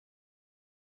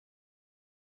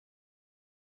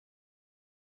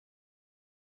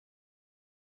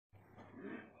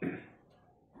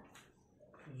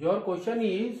your question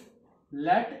is,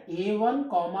 let a1,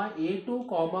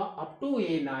 a2, up to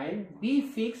a9 be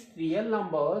fixed real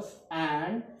numbers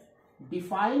and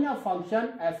define a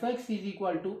function fx is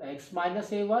equal to x minus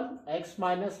a1, x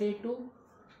minus a2,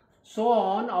 so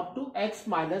on up to x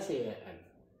minus an.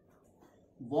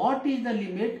 What is the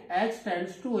limit x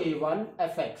tends to a1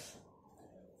 fx?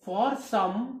 For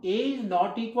some a is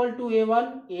not equal to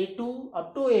a1, a2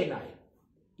 up to a9,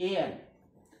 an.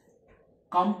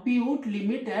 Compute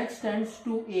limit x tends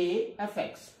to a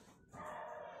fx.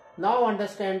 Now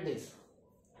understand this.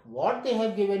 What they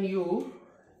have given you,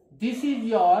 this is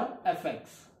your fx.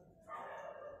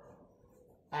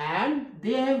 And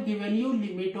they have given you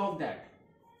limit of that.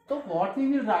 So what we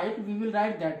will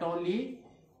write that only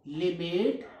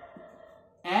limit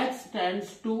x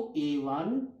tends to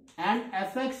a1 and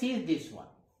fx is this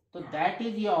one. So that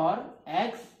is your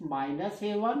x minus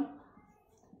a1,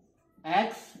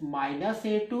 x minus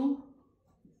a2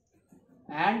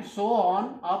 and so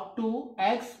on up to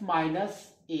x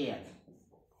minus an.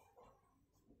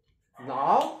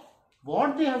 Now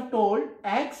what they have told,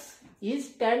 x is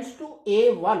tends to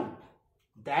a1.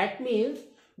 That means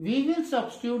we will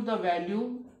substitute the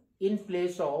value in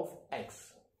place of x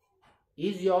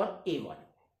is your a1.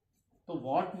 So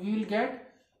what we will get?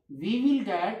 We will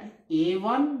get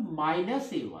a1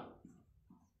 minus a1.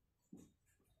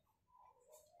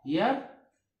 Here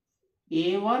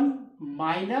a1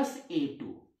 minus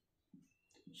a2.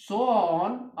 So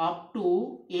on up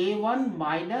to a1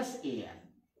 minus an.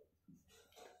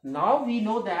 Now we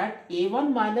know that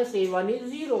a1 minus a1 is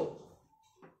 0.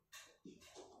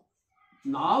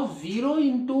 Now 0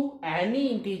 into any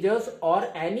integers or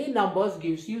any numbers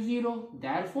gives you 0.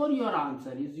 Therefore your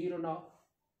answer is 0 now.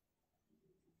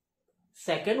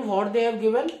 Second, what they have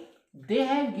given? They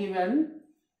have given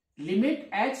limit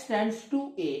x tends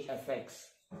to a fx.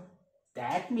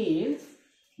 That means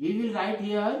we will write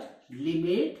here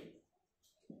limit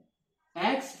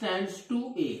x tends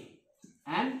to a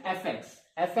and fx.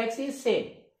 Fx is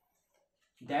same.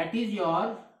 That is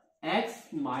your x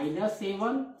minus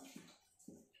a1,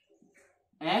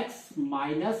 x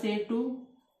minus a2,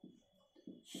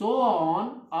 so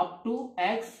on up to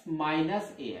x minus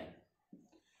an.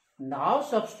 Now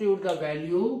substitute the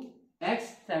value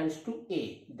x tends to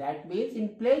a. That means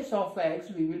in place of x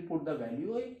we will put the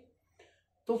value a.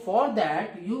 So for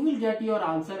that you will get your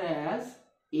answer as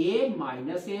a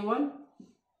minus a1,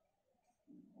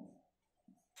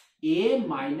 a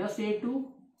minus a2,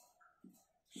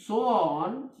 so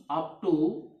on up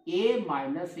to a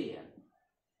minus an.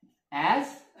 As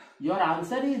your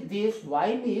answer is this,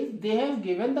 why means they have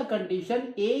given the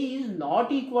condition a is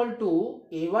not equal to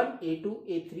a1, a2,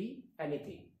 a3,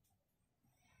 anything.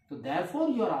 So therefore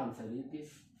your answer is this.